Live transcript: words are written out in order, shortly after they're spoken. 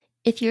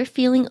If you're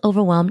feeling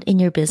overwhelmed in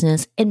your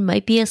business, it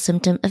might be a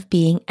symptom of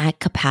being at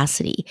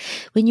capacity.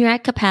 When you're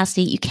at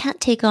capacity, you can't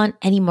take on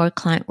any more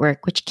client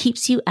work, which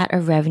keeps you at a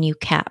revenue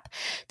cap.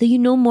 Though you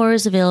know more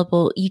is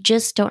available, you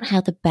just don't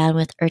have the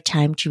bandwidth or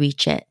time to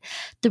reach it.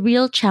 The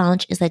real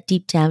challenge is that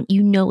deep down,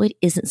 you know it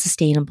isn't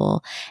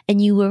sustainable,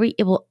 and you worry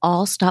it will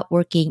all stop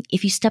working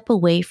if you step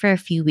away for a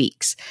few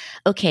weeks.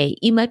 Okay,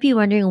 you might be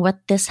wondering what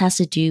this has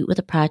to do with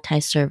a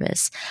productized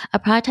service. A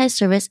productized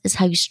service is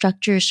how you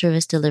structure your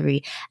service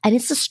delivery, and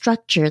it's a structure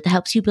that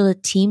helps you build a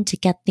team to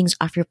get things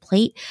off your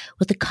plate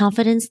with the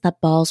confidence that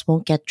balls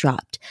won't get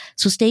dropped.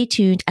 So stay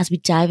tuned as we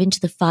dive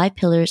into the 5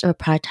 pillars of a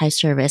productized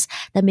service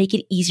that make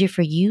it easier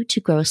for you to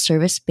grow a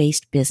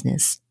service-based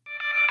business.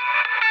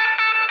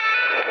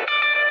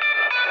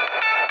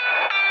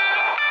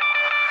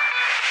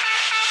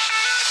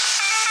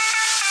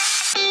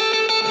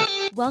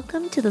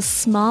 Welcome to the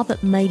Small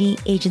But Mighty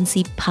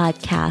Agency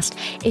Podcast.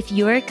 If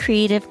you're a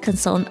creative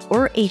consultant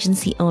or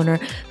agency owner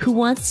who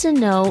wants to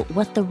know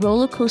what the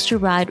roller coaster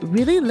ride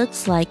really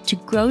looks like to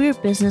grow your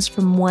business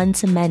from one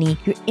to many,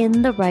 you're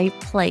in the right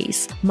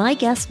place. My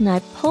guest and I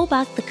pull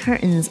back the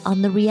curtains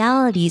on the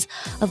realities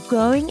of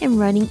growing and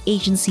running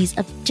agencies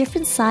of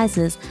different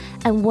sizes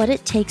and what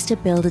it takes to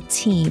build a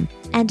team.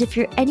 And if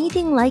you're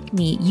anything like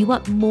me, you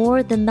want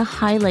more than the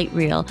highlight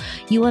reel.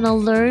 You want to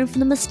learn from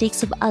the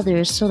mistakes of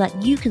others so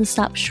that you can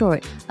stop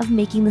short of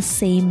making the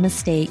same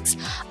mistakes.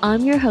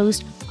 I'm your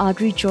host,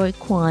 Audrey Joy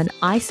Kwan.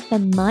 I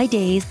spend my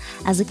days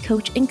as a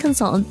coach and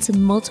consultant to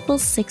multiple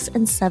 6-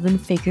 and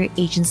 7-figure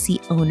agency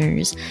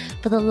owners.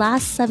 For the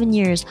last 7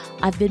 years,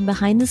 I've been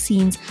behind the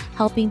scenes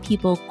helping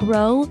people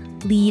grow,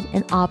 lead,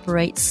 and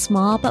operate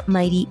small but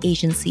mighty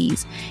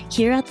agencies.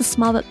 Here at the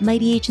Small But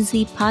Mighty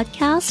Agency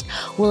Podcast,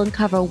 we'll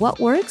uncover what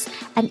works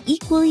and,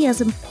 equally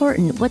as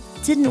important, what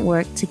didn't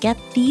work to get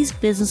these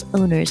business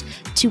owners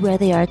to where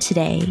they are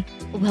today.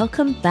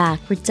 Welcome back.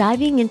 We're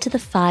diving into the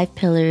 5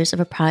 pillars of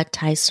a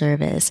productized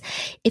service.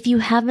 If you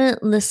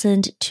haven't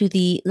listened to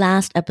the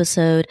last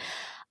episode,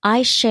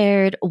 I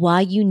shared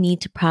why you need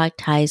to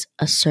productize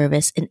a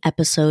service in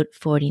episode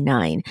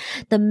 49.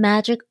 The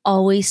magic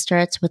always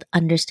starts with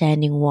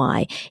understanding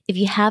why. If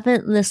you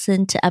haven't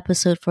listened to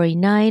episode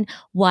 49,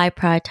 why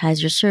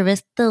productize your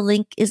service, the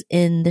link is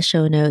in the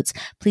show notes.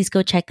 Please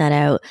go check that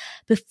out.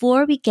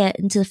 Before we get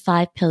into the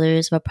 5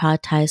 pillars of a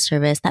productized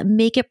service that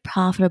make it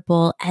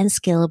profitable and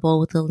scalable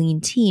with a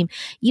lean team,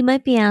 you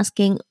might be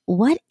asking,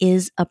 what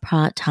is a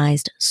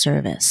productized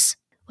service?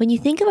 When you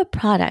think of a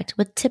product,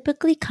 what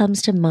typically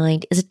comes to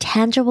mind is a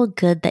tangible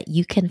good that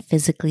you can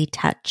physically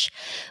touch.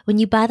 When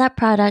you buy that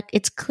product,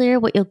 it's clear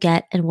what you'll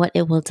get and what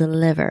it will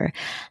deliver.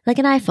 Like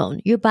an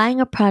iPhone, you're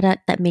buying a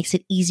product that makes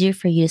it easier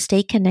for you to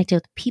stay connected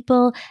with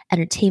people,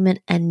 entertainment,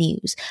 and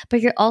news.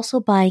 But you're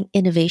also buying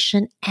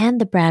innovation and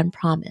the brand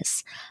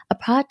promise. A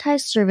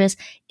productized service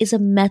is a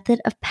method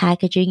of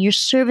packaging your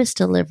service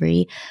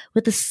delivery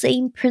with the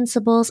same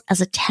principles as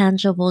a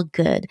tangible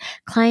good.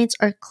 Clients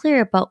are clear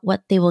about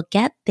what they will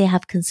get. They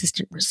have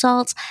consistent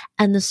results,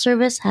 and the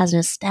service has an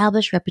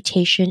established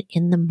reputation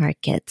in the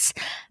markets.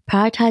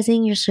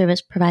 Prioritizing your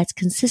service provides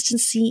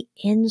consistency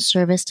in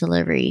service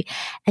delivery,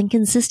 and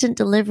consistent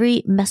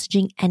delivery,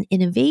 messaging, and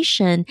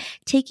innovation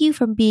take you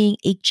from being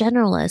a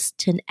generalist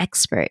to an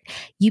expert.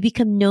 You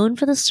become known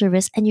for the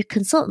service, and your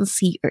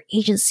consultancy or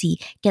agency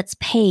gets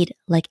paid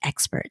like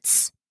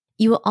experts.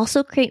 You will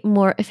also create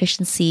more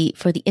efficiency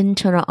for the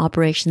internal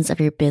operations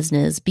of your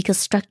business because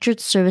structured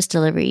service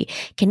delivery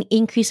can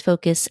increase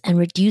focus and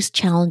reduce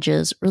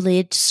challenges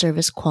related to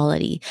service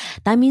quality.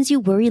 That means you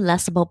worry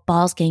less about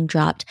balls getting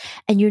dropped,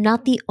 and you're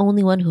not the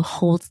only one who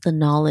holds the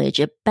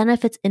knowledge. It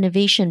benefits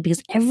innovation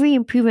because every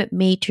improvement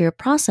made to your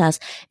process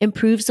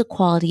improves the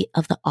quality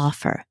of the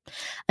offer.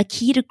 A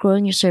key to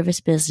growing your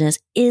service business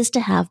is to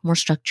have more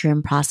structure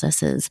and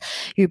processes.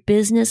 Your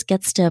business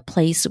gets to a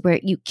place where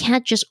you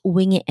can't just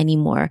wing it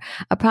anymore.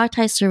 A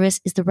productized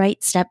service is the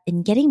right step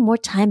in getting more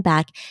time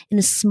back in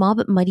a small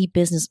but mighty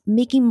business,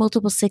 making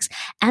multiple 6-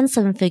 and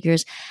 7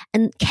 figures,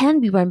 and can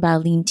be run by a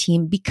lean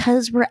team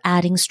because we're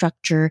adding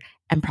structure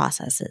and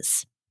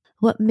processes.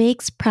 What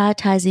makes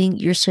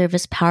productizing your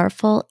service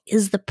powerful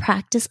is the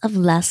practice of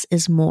less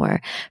is more.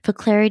 For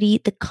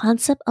clarity, the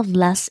concept of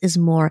less is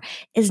more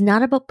is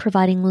not about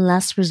providing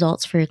less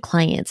results for your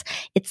clients.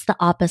 It's the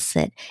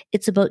opposite.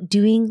 It's about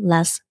doing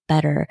less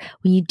better.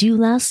 When you do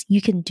less,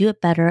 you can do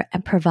it better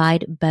and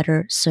provide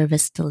better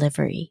service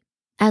delivery.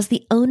 As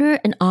the owner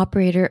and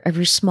operator of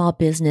your small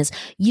business,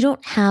 you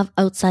don't have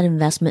outside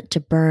investment to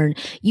burn.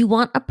 You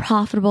want a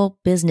profitable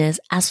business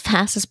as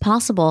fast as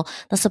possible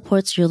that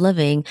supports your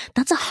living.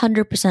 That's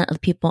 100% of the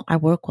people I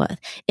work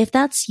with. If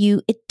that's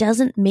you, it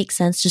doesn't make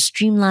sense to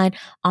streamline,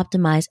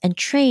 optimize, and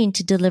train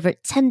to deliver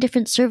 10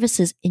 different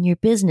services in your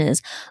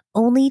business,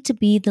 only to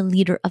be the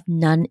leader of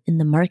none in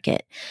the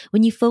market.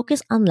 When you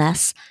focus on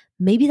less,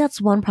 maybe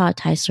that's one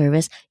productized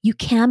service. You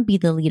can be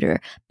the leader,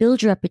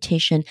 build your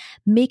reputation,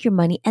 make your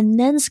money, and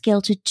then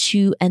scale to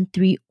 2 and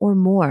 3 or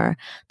more.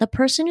 The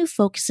person who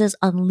focuses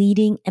on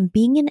leading and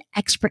being an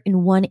expert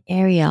in one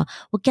area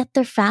will get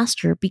there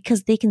faster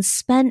because they can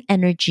spend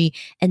energy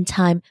and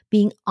time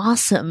being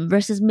awesome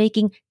versus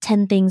making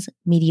 10 things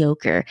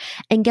mediocre.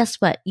 And guess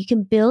what? You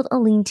can build a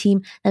lean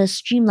team that is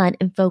streamlined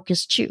and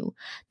focused too.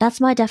 That's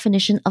my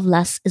definition of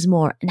less is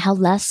more and how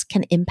less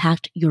can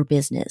impact your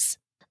business.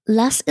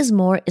 Less is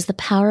more is the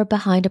power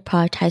behind a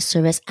productized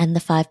service and the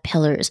 5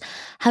 pillars.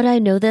 How do I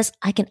know this?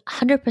 I can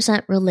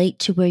 100% relate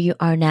to where you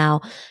are now.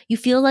 You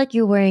feel like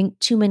you're wearing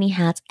too many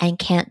hats and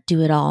can't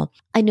do it all.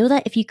 I know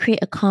that if you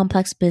create a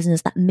complex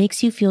business that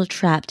makes you feel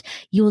trapped,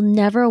 you will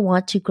never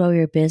want to grow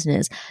your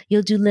business.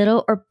 You'll do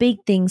little or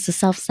big things to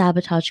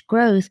self-sabotage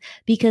growth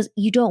because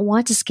you don't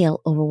want to scale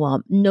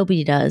overwhelmed.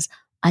 Nobody does.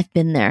 I've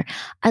been there.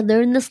 I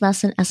learned this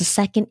lesson as a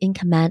second in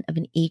command of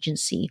an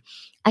agency.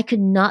 I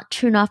could not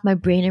turn off my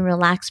brain and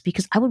relax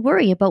because I would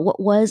worry about what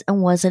was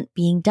and wasn't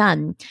being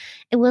done.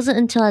 It wasn't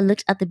until I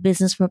looked at the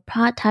business from a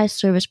productized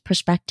service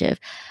perspective.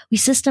 We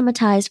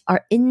systematized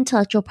our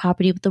intellectual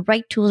property with the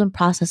right tools and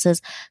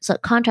processes so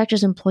that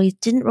contractors and employees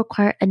didn't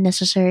require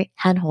unnecessary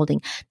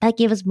handholding. That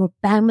gave us more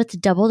bandwidth to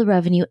double the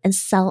revenue and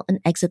sell and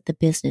exit the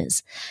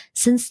business.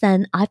 Since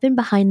then, I've been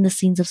behind the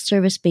scenes of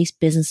service-based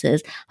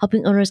businesses,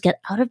 helping owners get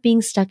out of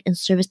being stuck in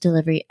service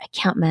delivery,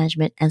 account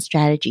management, and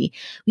strategy.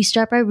 We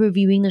start by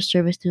reviewing their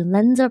service through the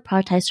lens of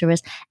productized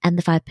service and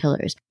the 5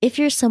 pillars. If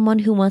you're someone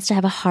who wants to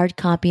have a hard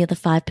copy of the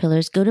 5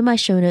 pillars, go to my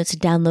show notes to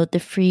download the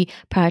free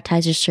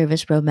Productizer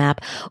Service Roadmap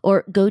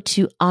or go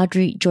to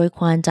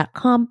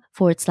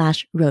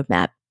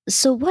audreyjoyquan.com/roadmap.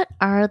 So what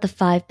are the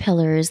 5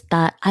 pillars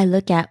that I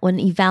look at when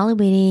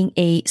evaluating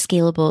a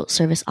scalable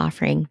service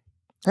offering?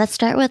 Let's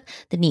start with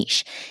the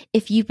niche.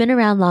 If you've been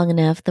around long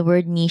enough, the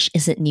word niche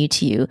isn't new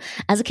to you.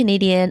 As a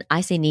Canadian,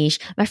 I say niche.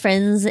 My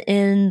friends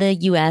in the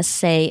US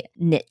say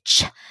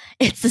niche.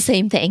 It's the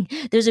same thing.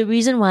 There's a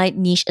reason why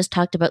niche is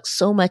talked about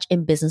so much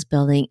in business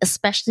building,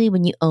 especially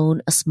when you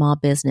own a small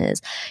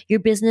business. Your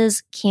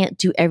business can't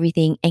do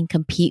everything and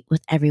compete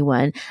with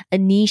everyone. A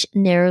niche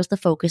narrows the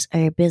focus of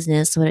your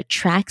business so it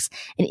attracts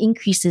and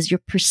increases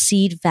your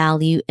perceived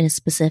value in a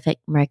specific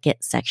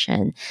market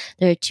section.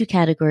 There are 2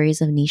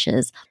 categories of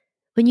niches.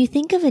 When you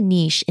think of a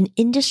niche, an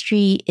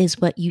industry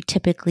is what you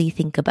typically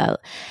think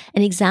about.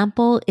 An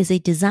example is a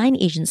design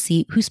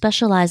agency who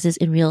specializes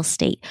in real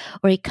estate,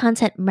 or a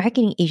content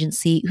marketing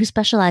agency who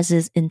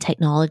specializes in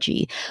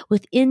technology.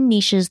 Within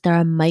niches, there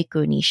are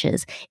micro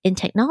niches. In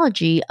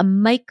technology, a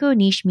micro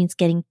niche means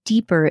getting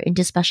deeper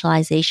into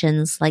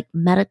specializations like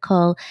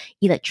medical,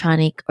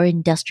 electronic, or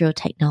industrial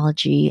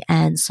technology,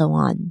 and so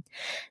on.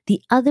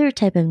 The other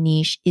type of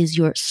niche is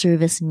your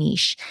service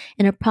niche.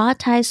 In a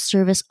productized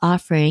service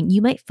offering,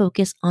 you might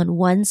focus on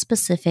one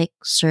specific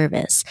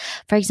service.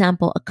 For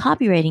example, a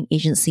copywriting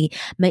agency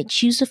might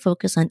choose to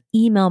focus on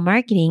email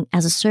marketing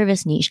as a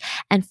service niche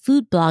and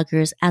food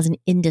bloggers as an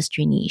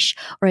industry niche.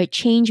 Or a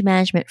change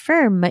management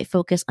firm might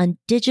focus on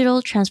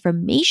digital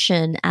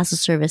transformation as a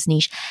service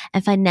niche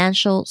and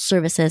financial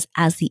services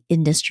as the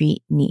industry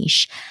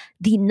niche.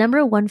 The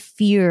number one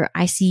fear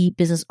I see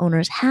business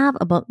owners have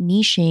about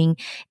niching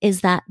is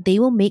that they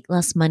will make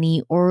less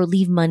money or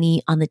leave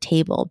money on the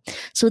table.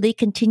 So they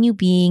continue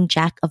being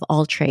jack of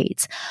all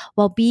trades.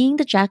 While being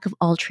the jack of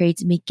all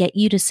trades may get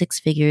you to 6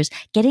 figures,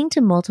 getting to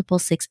multiple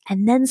 6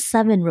 and then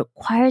 7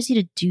 requires you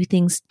to do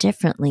things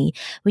differently.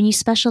 When you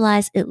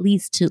specialize, it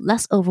leads to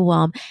less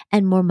overwhelm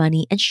and more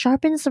money and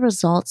sharpens the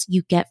results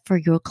you get for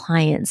your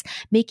clients,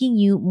 making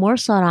you more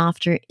sought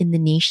after in the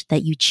niche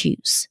that you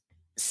choose.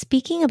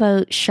 Speaking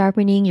about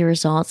sharpening your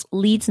results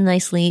leads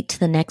nicely to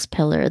the next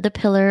pillar, the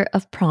pillar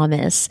of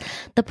promise.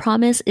 The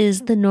promise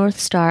is the North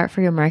Star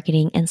for your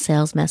marketing and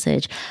sales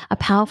message. A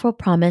powerful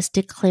promise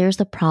declares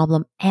the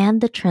problem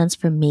and the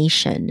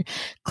transformation.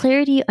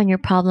 Clarity on your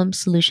problem,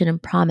 solution,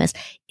 and promise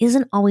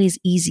isn't always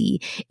easy.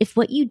 If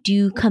what you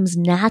do comes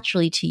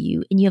naturally to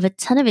you and you have a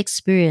ton of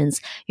experience,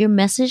 your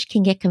message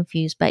can get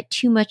confused by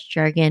too much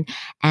jargon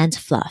and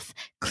fluff.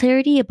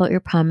 Clarity about your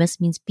promise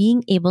means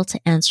being able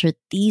to answer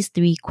these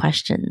 3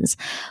 questions.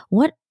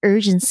 What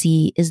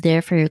urgency is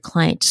there for your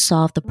client to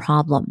solve the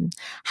problem?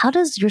 How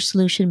does your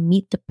solution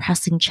meet the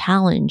pressing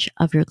challenge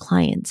of your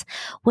clients?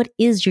 What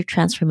is your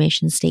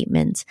transformation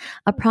statement?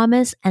 A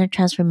promise and a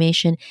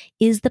transformation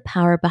is the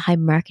power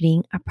behind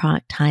marketing a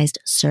productized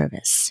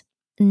service.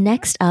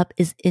 Next up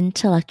is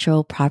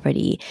intellectual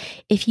property.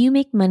 If you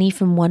make money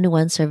from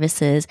one-to-one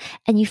services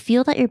and you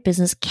feel that your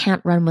business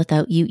can't run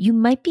without you, you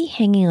might be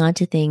hanging on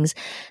to things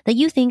that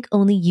you think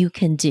only you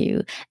can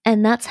do.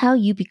 And that's how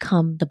you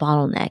become the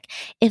bottleneck.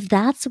 If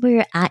that's where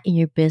you're at in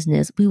your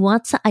business, we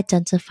want to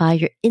identify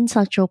your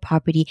intellectual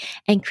property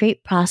and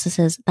create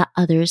processes that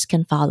others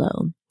can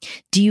follow.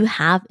 Do you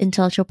have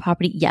intellectual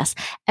property? Yes.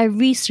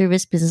 Every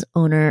service business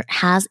owner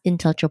has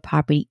intellectual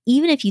property.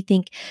 Even if you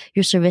think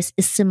your service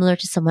is similar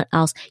to someone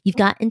else, you've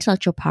got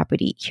intellectual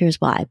property. Here's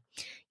why.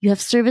 You have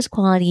service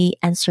quality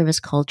and service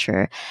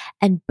culture,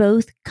 and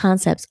both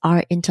concepts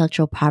are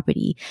intellectual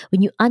property.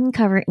 When you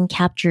uncover and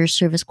capture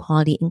service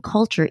quality and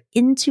culture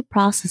into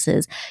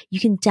processes, you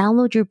can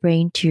download your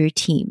brain to your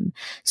team.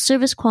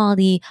 Service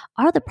quality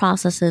are the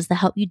processes that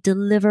help you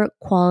deliver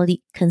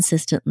quality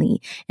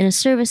consistently. In a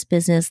service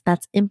business,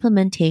 that's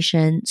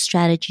implementation,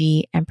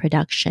 strategy, and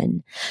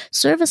production.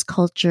 Service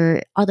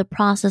culture are the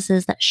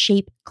processes that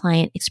shape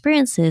client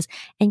experiences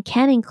and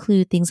can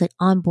include things like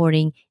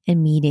onboarding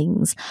and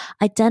meetings.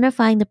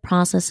 Identifying the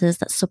processes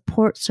that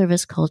support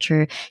service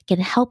culture can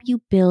help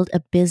you build a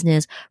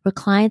business where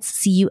clients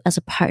see you as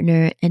a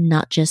partner and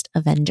not just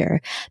a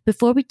vendor.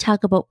 Before we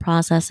talk about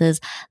processes,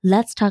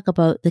 let's talk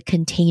about the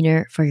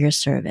container for your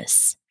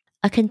service.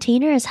 A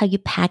container is how you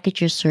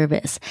package your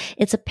service.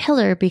 It's a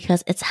pillar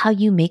because it's how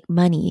you make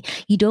money.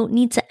 You don't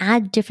need to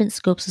add different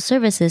scopes of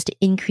services to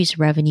increase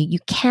revenue. You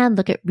can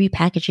look at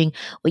repackaging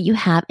what you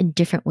have in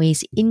different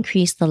ways to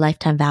increase the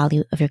lifetime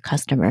value of your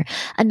customer.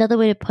 Another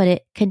way to put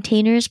it,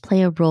 containers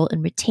play a role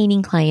in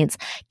retaining clients,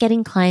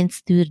 getting clients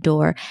through the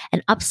door,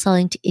 and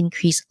upselling to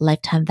increase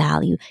lifetime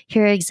value.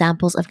 Here are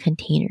examples of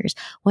containers: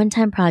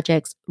 one-time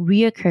projects,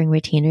 reoccurring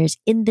retainers,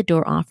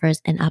 in-the-door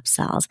offers, and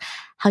upsells.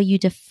 How you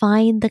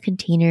define the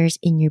containers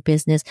in your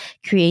business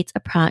creates a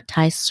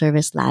productized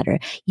service ladder.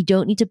 You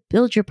don't need to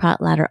build your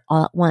product ladder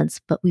all at once,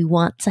 but we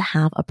want to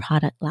have a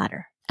product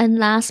ladder. And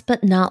last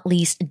but not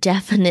least,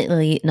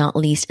 definitely not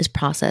least, is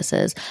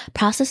processes.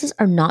 Processes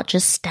are not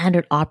just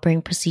standard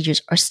operating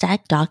procedures or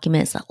static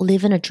documents that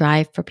live in a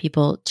drive for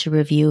people to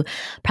review.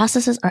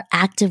 Processes are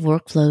active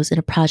workflows in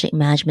a project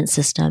management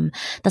system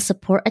that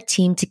support a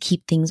team to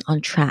keep things on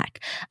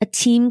track. A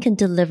team can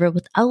deliver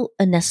without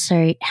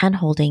unnecessary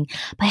handholding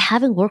by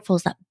having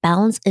workflows that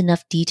balance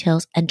enough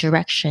details and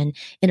direction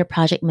in a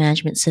project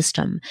management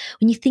system.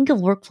 When you think of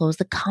workflows,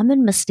 the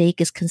common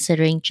mistake is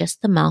considering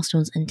just the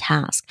milestones and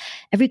tasks.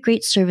 Every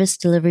great service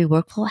delivery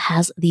workflow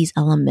has these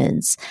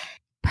elements.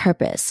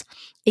 Purpose.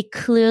 It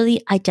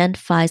clearly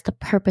identifies the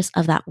purpose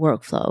of that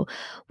workflow.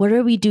 What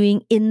are we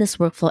doing in this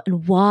workflow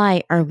and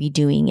why are we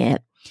doing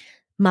it?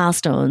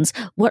 Milestones.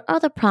 What are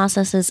the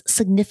processes,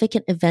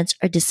 significant events,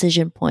 or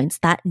decision points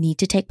that need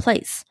to take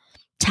place?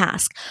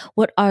 Task.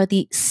 What are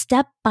the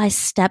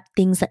step-by-step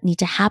things that need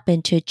to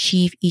happen to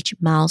achieve each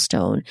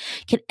milestone?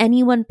 Can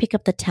anyone pick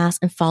up the task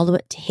and follow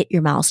it to hit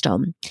your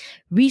milestone?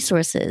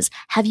 Resources.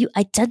 Have you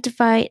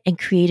identified and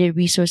created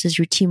resources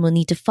your team will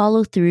need to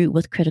follow through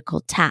with critical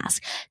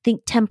tasks?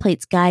 Think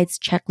templates, guides,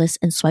 checklists,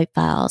 and swipe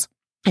files.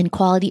 And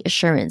quality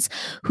assurance.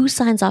 Who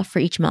signs off for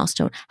each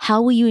milestone? How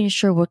will you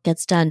ensure work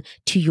gets done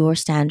to your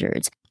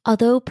standards?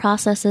 Although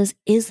processes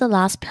is the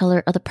last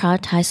pillar of the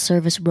productized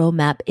service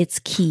roadmap, it's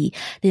key.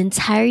 The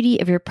entirety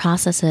of your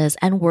processes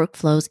and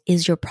workflows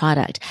is your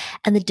product.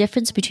 And the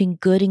difference between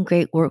good and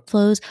great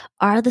workflows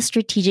are the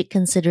strategic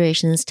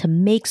considerations to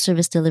make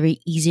service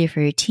delivery easier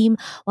for your team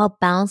while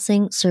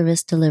balancing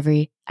service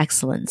delivery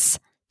excellence.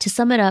 To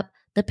sum it up,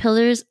 the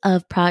pillars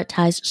of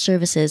productized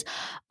services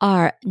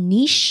are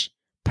niche,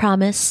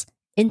 promise,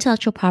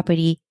 intellectual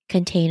property,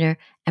 container,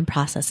 and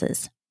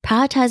processes.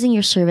 Prioritizing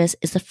your service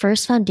is the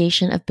first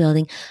foundation of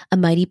building a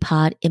Mighty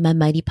Pod in my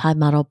Mighty Pod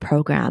Model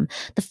program.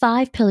 The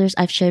 5 pillars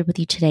I've shared with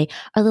you today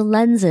are the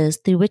lenses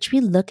through which we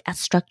look at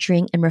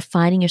structuring and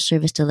refining your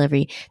service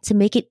delivery to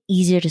make it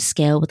easier to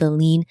scale with a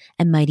lean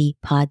and Mighty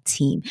Pod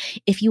team.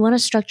 If you want to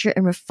structure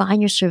and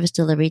refine your service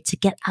delivery to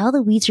get out of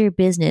the weeds of your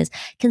business,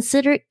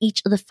 consider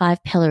each of the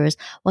 5 pillars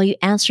while you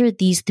answer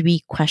these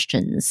 3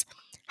 questions.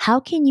 How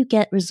can you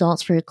get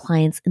results for your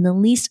clients in the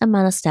least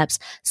amount of steps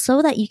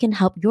so that you can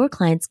help your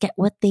clients get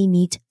what they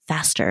need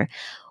faster?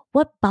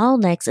 What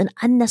bottlenecks and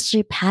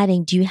unnecessary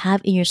padding do you have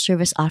in your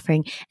service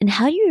offering, and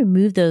how do you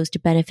remove those to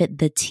benefit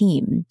the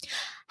team?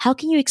 How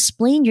can you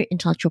explain your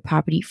intellectual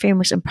property,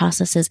 frameworks, and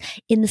processes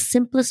in the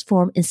simplest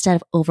form instead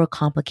of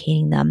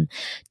overcomplicating them?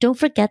 Don't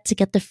forget to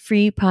get the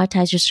free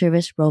Productize Your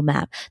Service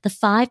roadmap. The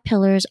 5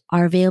 pillars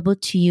are available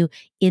to you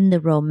in the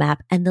roadmap,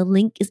 and the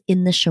link is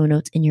in the show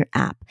notes in your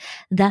app.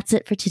 That's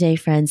it for today,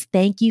 friends.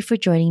 Thank you for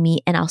joining me,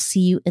 and I'll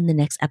see you in the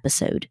next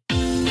episode.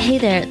 Hey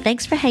there,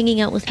 thanks for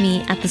hanging out with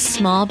me at the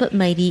Small But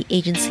Mighty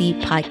Agency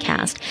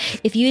podcast.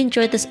 If you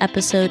enjoyed this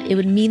episode, it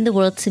would mean the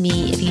world to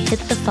me if you hit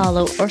the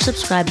follow or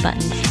subscribe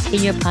button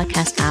in your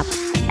podcast app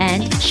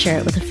and share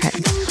it with a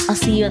friend. I'll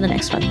see you on the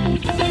next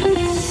one.